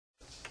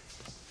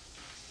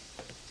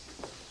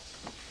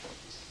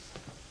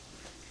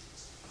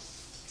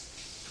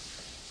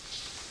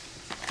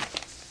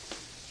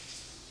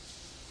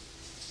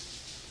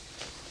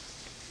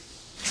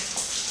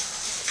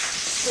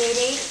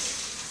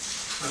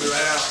be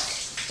right out.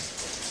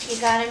 You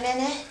got a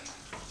minute?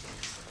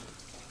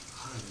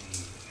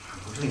 Honey,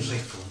 I'm running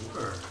late for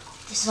work.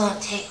 This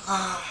won't take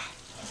long.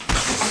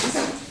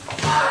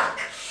 Fuck!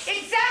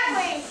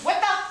 Exactly! What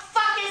the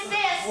fuck is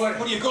this?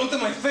 What are you going through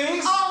my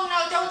things? Oh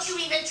no, don't you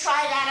even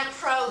try that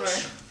approach.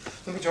 Right.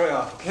 Let me dry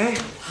off, okay?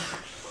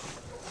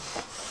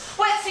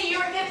 What, so you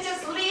were gonna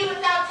just leave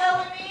without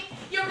telling me?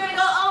 You were gonna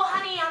go, oh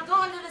honey, I'm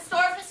going to the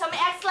store for some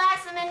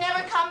X-Lax and then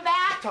never come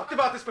back? Talked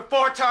about this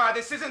before, Tara.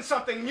 This isn't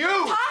something new.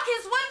 Talk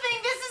is one thing,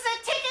 this is a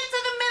ticket to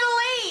the Middle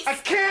East! I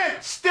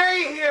can't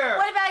stay here.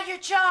 What about your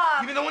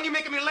job? You mean the one you're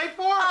making me late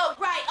for? Oh,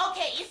 right,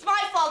 okay, it's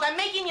my fault. I'm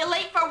making you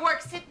late for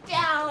work. Sit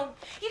down.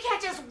 You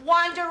can't just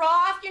wander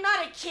off. You're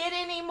not a kid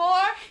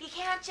anymore. You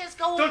can't just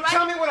go Don't right...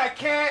 tell me what I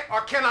can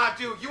or cannot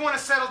do. You want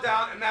to settle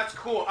down, and that's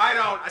cool. I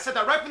don't. I said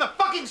that right from the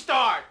fucking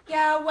start.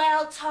 Yeah,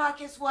 well,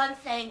 talk is one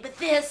thing, but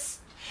this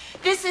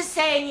is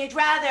saying you'd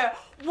rather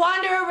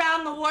wander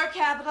around the war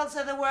capitals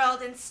of the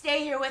world and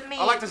stay here with me.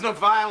 I like there's no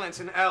violence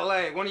in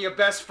L.A. One of your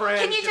best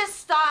friends... Can you just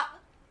stop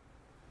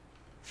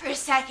for a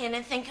second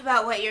and think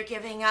about what you're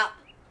giving up?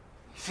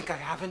 You think I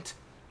haven't?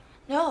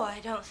 No, I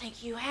don't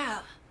think you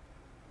have.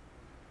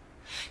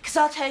 Because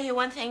I'll tell you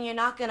one thing you're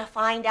not going to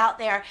find out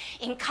there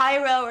in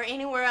Cairo or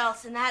anywhere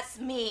else, and that's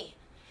me.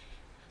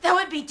 That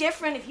would be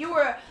different if you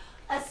were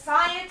a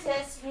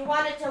scientist and you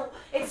wanted to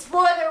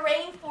explore the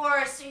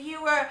rainforest, or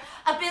you were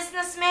a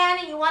businessman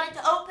and you wanted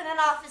to open an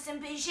office in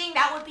Beijing.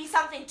 That would be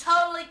something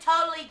totally,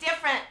 totally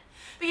different.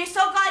 But you're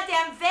so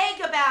goddamn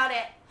vague about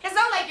it. It's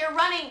not like you're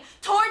running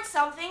towards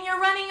something, you're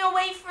running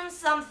away from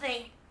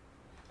something.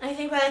 And I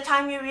think by the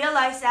time you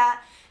realize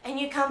that and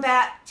you come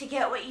back to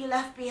get what you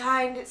left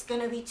behind, it's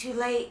gonna be too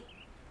late.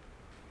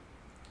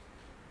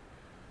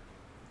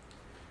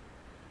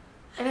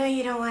 I know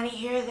you don't want to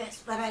hear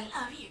this, but I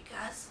love you,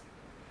 Gus.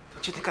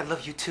 Don't you think I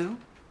love you too?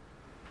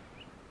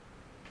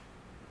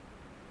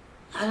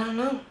 I don't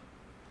know.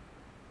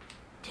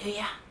 Do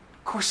ya?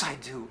 Of course I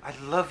do. I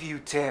love you,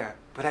 Tara,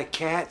 but I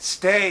can't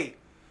stay.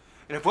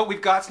 And if what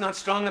we've got's not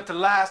strong enough to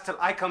last till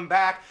I come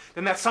back,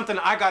 then that's something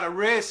I gotta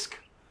risk.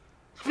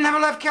 I've never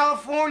left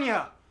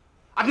California.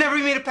 I've never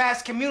even made it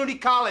past community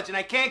college, and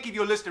I can't give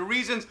you a list of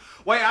reasons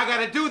why I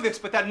gotta do this,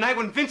 but that night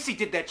when Vincy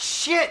did that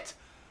shit,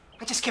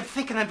 I just kept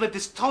thinking I've lived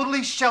this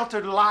totally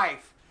sheltered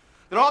life.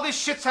 That all this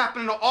shit's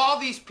happening to all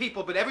these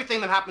people, but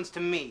everything that happens to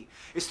me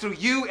is through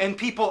you and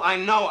people I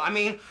know. I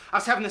mean, I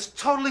was having this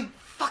totally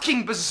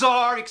fucking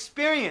bizarre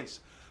experience.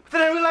 But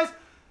then I realized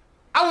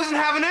I wasn't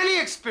having any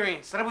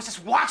experience, that I was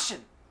just watching.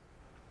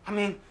 I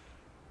mean,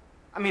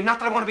 not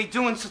that I want to be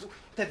doing so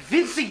that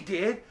Vincy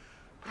did,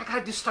 but I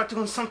gotta just start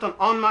doing something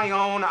on my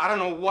own. I don't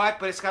know what,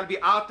 but it's gotta be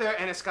out there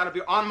and it's gotta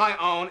be on my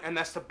own, and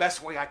that's the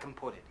best way I can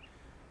put it.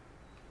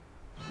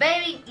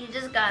 Baby, you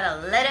just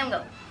gotta let him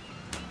go.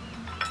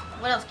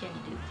 What else can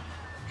you do?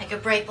 I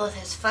could break both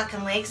his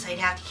fucking legs so he'd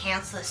have to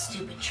cancel his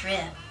stupid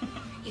trip.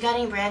 You got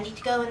any brandy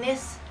to go in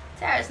this?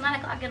 Sarah, it's 9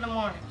 o'clock in the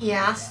morning.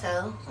 Yeah,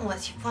 so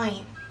what's your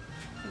point?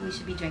 We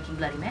should be drinking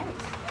Bloody Marys.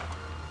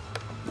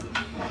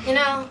 You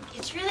know,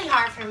 it's really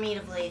hard for me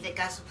to believe that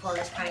Gus will pull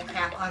this kind of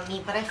crap on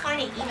me, but I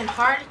find it even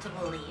harder to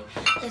believe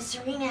that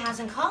Serena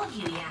hasn't called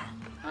you yet.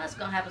 Well, that's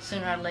gonna happen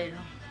sooner or later.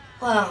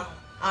 Well,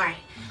 all right.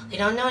 We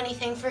don't know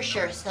anything for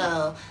sure,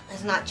 so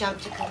let's not jump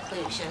to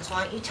conclusions.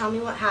 Why don't you tell me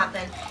what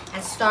happened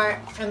and start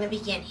from the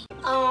beginning?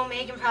 Oh,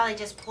 Megan probably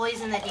just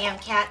poisoned the damn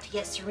cat to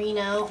get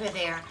Serena over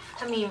there.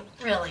 I mean,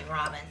 really,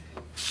 Robin.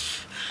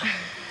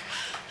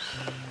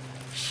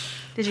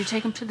 Did you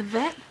take him to the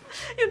vet?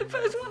 You're the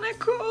first one I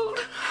called.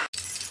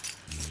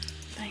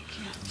 Thank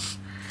you.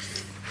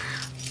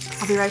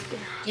 I'll be right there.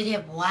 You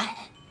did what?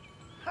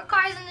 Her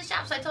car's in the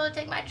shop, so I told her to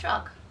take my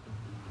truck.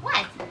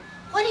 What?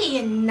 What are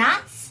you,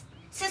 nuts?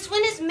 Since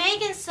when is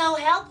Megan so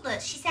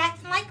helpless? She's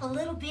acting like a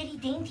little bitty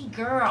dainty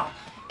girl.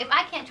 If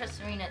I can't trust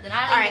Serena, then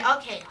I don't... All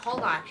right, okay,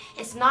 hold on.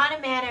 It's not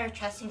a matter of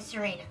trusting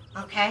Serena,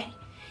 okay?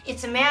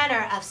 It's a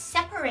matter of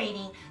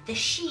separating the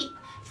sheep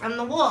from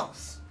the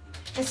wolves.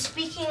 And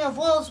speaking of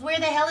wolves, where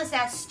the hell is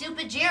that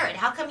stupid Jared?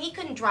 How come he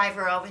couldn't drive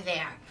her over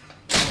there?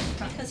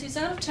 Because he's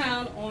out of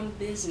town on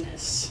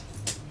business.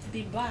 He'll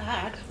be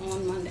back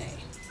on Monday.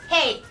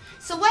 Hey,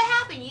 so what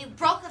happened? You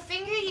broke a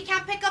finger? You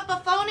can't pick up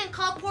a phone and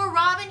call poor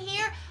Robin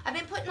here? I've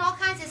been putting all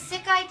kinds of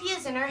sick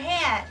ideas in her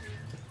head.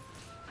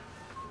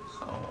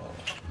 Oh,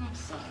 I'm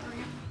sorry.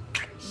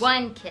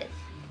 One kiss.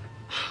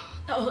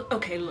 Oh,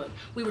 okay, look.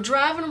 We were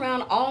driving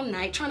around all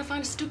night trying to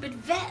find a stupid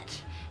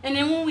vet. And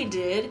then when we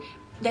did,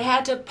 they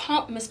had to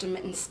pump Mr.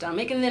 Mitten's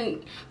stomach and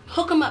then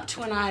hook him up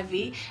to an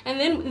IV. And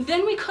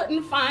then we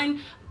couldn't find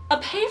a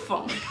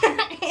payphone.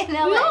 In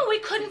LA. No, we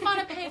couldn't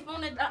find a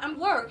payphone at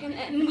work.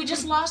 And we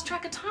just lost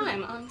track of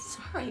time. I'm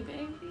sorry,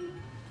 baby.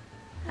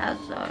 How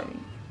sorry?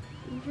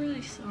 I'm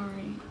really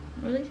sorry.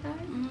 Really sorry?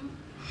 Mm-hmm.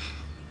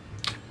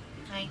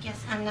 I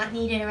guess I'm not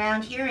needed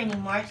around here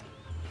anymore.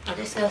 I'll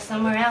just go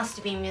somewhere else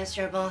to be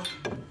miserable.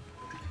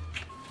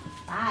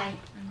 Bye.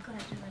 I'm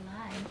glad you're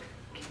alive.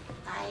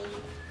 Bye.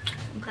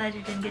 I'm glad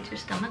you didn't get your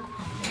stomach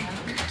pumped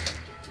out.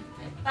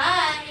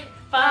 Bye.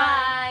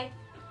 Bye.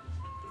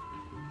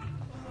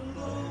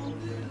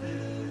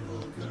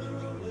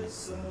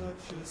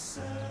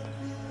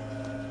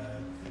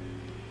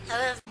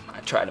 I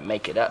try to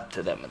make it up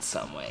to them in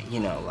some way, you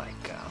know,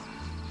 like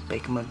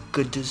bake them a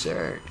good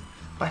dessert,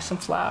 buy some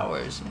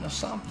flowers, you know,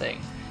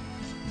 something.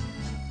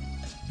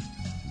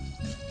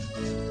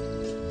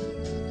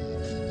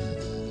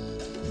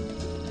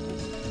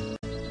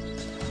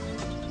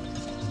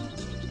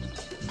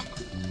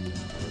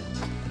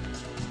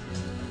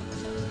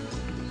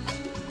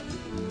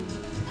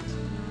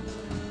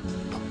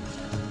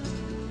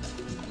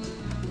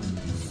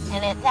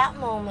 And at that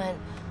moment,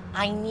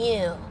 I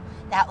knew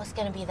that was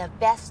gonna be the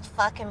best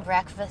fucking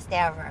breakfast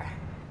ever.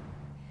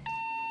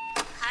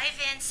 Hi,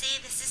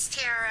 Vincy, this is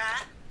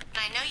Tara.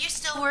 I know you're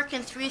still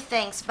working through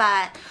things,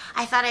 but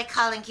I thought I'd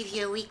call and give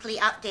you a weekly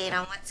update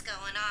on what's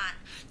going on.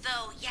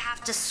 Though you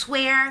have to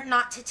swear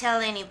not to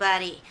tell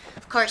anybody.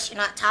 Of course, you're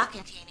not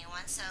talking to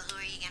anyone, so who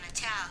are you gonna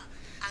tell?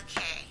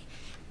 Okay,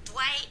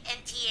 Dwight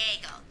and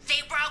Diego,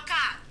 they broke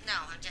up. No,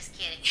 I'm just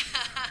kidding.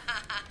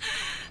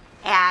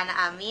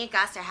 And me and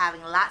Gus are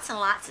having lots and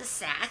lots of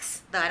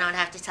sex, though I don't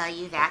have to tell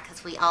you that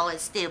because we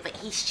always do, but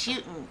he's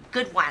shooting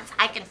good ones.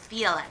 I can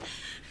feel it.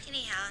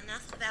 Anyhow,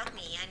 enough about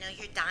me. I know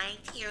you're dying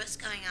to hear what's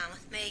going on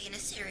with Megan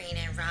and Serena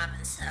and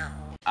Robin, so...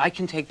 I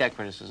can take that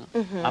criticism.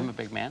 I'm a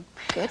big man.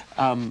 Good.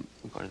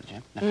 We go to the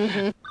gym. No.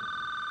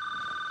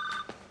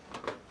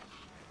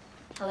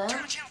 Hello?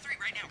 Turn on channel 3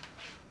 right now.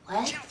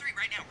 What? Channel 3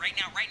 right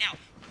now.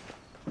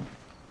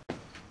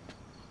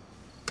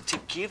 To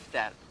give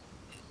that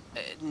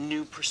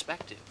new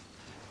perspective.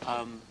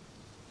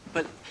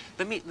 But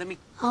let me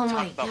Oh talk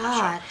my about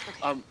God.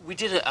 my show. We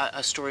did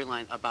a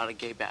storyline about a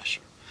gay basher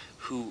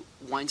who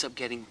winds up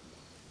getting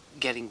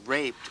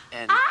raped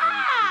and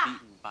beaten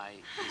by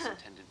his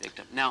intended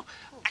victim. Now,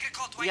 I gotta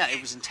call Dwight. yeah,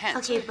 it was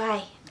intense. Okay,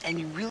 bye. And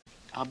you really,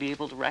 I'll be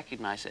able to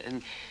recognize it.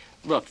 And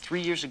look, 3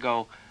 years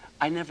ago,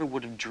 I never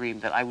would have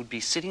dreamed that I would be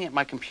sitting at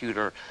my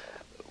computer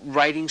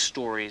writing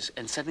stories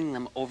and sending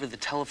them over the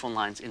telephone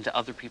lines into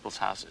other people's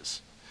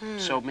houses.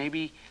 So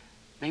maybe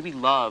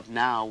love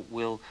now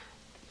will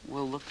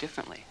look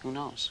differently. Who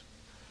knows?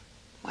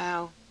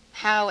 Wow.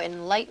 How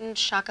enlightened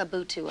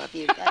shakabutu of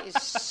you. That is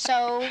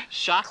so clear.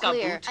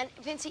 Shakabutu. And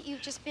Vincent,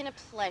 you've just been a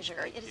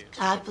pleasure. It is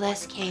God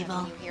bless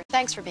Cable. you here.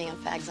 Thanks for being on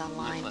Fags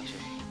Online. My pleasure.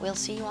 We'll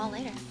see you all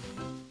later.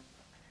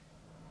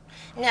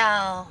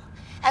 No.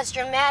 As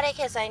dramatic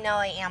as I know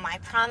I am, I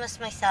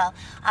promised myself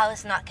I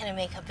was not going to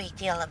make a big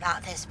deal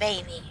about this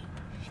baby.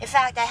 In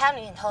fact, I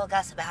haven't even told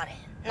Gus about it.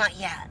 Not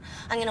yet.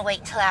 I'm going to wait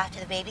until after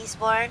the baby's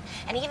born,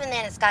 and even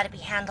then it's got to be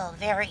handled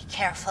very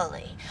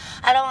carefully.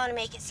 I don't want to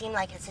make it seem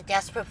like it's a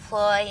desperate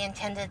ploy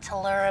intended to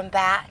lure him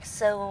back,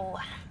 so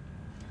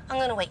I'm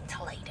going to wait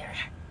until later.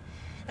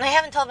 And I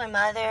haven't told my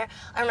mother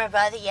or my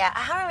brother yet.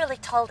 I haven't really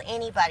told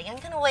anybody. I'm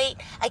going to wait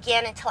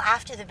again until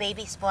after the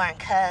baby's born,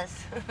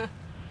 because,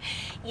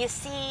 you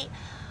see,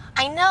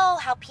 I know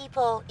how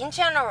people, in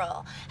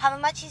general, have a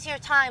much easier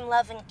time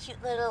loving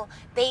cute little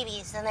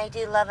babies than they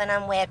do loving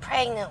unwed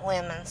pregnant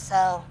women,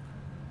 so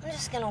I'm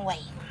just gonna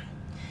wait.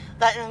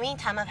 But in the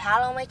meantime, I've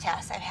had all my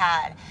tests. I've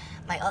had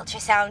my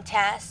ultrasound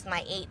test,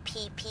 my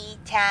 8pp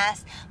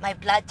test, my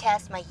blood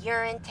test, my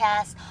urine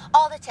test,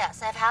 all the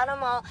tests. I've had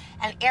them all,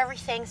 and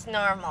everything's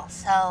normal,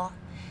 so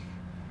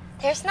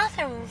there's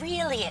nothing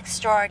really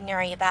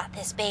extraordinary about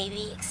this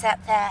baby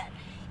except that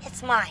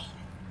it's mine.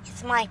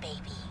 It's my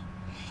baby.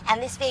 And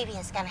this baby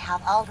is going to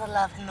have all the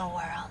love in the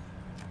world.